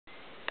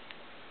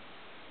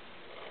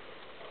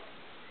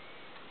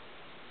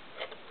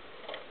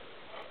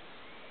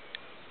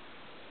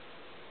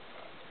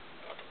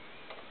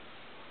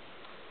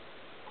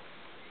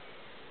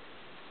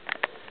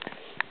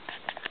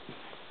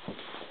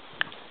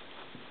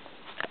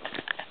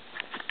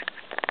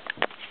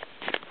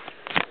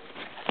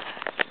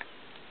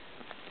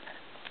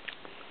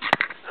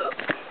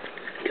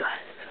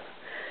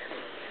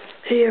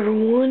Hey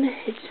everyone,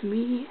 it's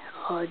me,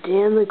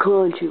 Dan the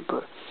Clone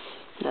Trooper.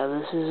 Now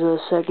this is a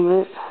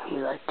segment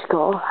we like to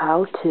call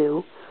How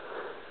To.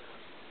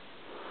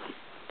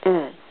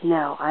 And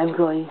now I'm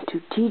going to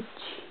teach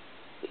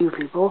you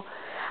people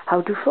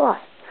how to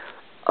fly.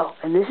 Oh,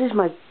 and this is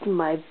my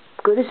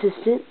good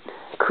assistant,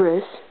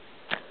 Chris.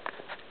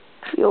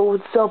 Yo,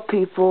 what's up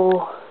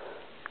people?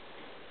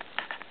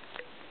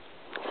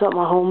 What's up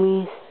my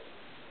homies?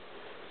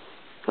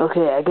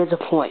 Okay, I get the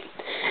point.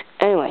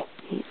 Anyway,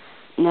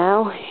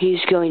 now he's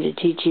going to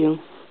teach you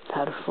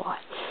how to fly.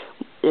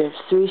 There's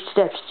 3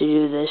 steps to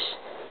do this.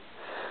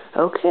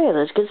 Okay,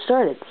 let's get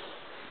started.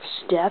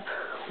 Step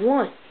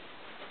 1.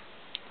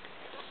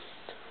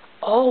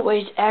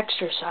 Always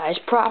exercise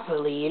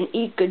properly and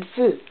eat good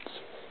foods.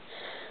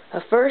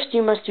 First,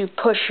 you must do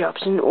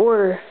push-ups in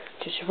order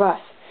to survive.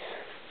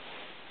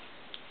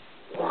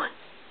 1,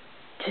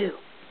 2,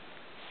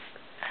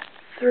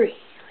 3,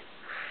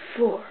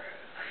 4,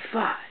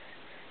 5,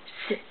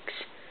 6,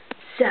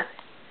 7,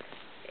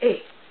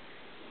 8,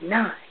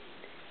 9,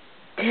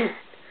 10,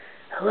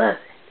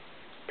 11,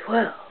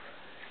 12,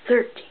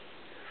 13,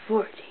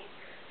 14,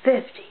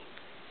 15,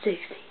 16,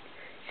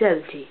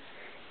 17,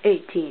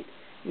 18,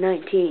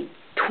 19,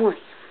 20.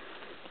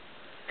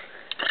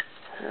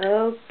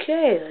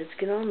 Okay, let's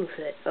get on with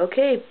it.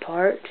 Okay,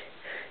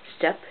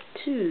 step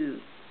 2.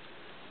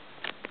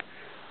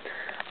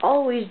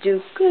 Always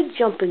do good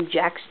jumping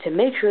jacks to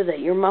make sure that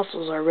your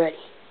muscles are ready.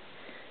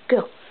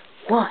 Go.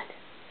 1,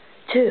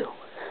 2,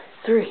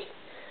 3,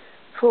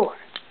 4,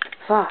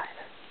 5,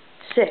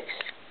 6,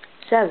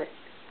 7,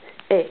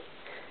 8,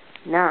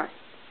 9,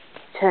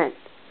 10,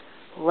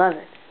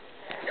 11,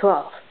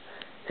 12,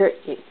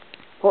 13,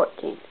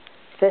 14,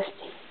 15,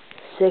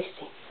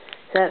 16,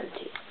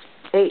 17,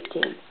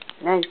 18,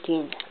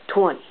 19,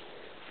 20.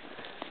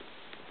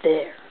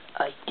 There,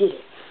 I did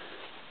it.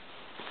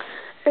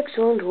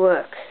 Excellent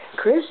work.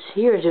 Chris,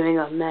 you're doing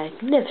a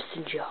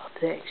magnificent job.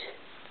 Thanks.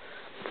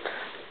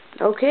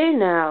 Okay,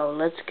 now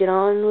let's get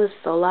on with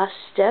the last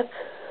step,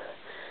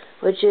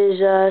 which is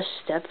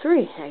step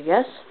 3, I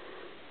guess.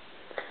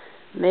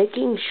 Make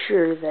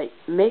sure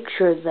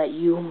that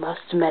you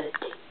must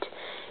meditate.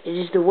 It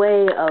is the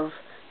way of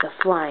the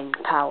flying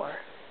power.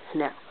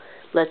 Now,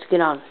 let's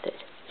get on with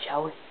it,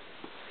 shall we?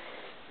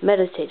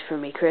 Meditate for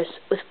me, Chris,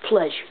 with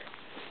pleasure.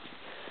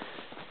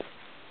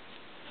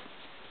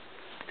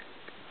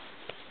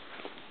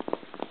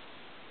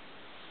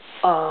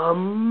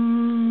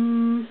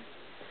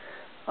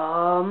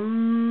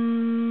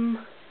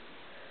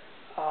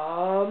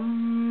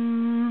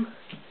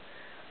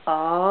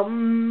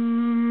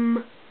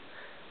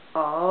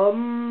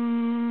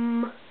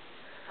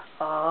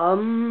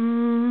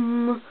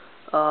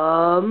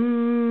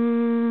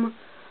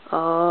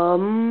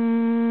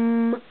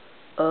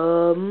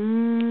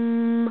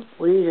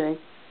 What are you doing?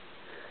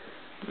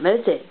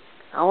 Meditating.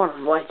 I want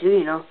to watch you,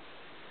 you know.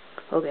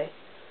 Okay.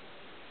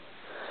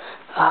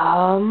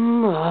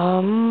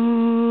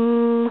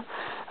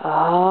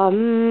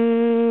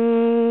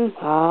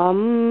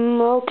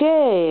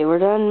 Okay, we're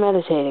done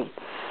meditating.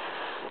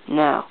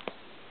 Now,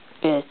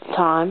 it's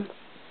time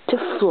to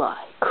fly,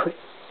 Chris.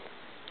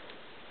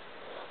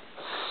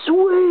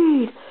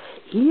 Sweet!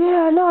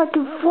 Yeah, now I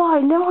can fly.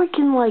 Now I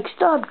can,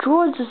 stop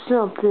droids or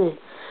something.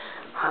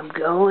 I'm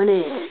going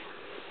in.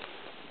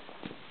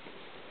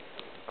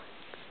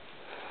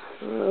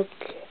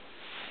 Okay.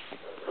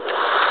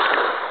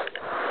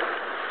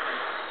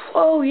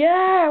 Oh,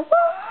 yeah! Woo!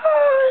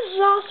 This is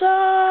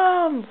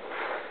awesome!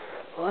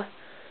 What?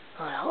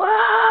 Oh, no.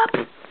 Ah!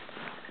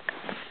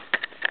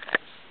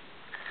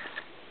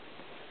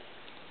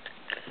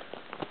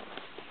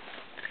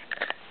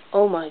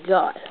 Oh my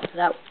god,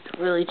 that was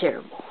really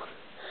terrible.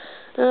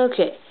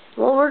 Okay,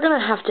 well we're gonna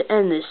have to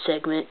end this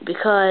segment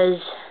because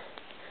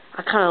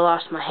I kinda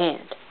lost my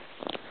hand.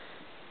 It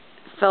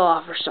fell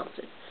off or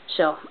something.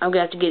 So I'm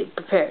gonna have to get it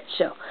prepared.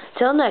 So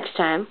till next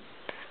time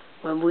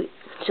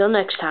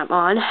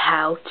on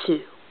How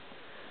To.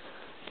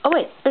 Oh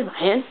wait, there's my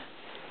hand.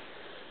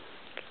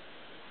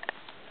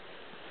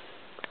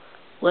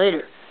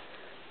 Later.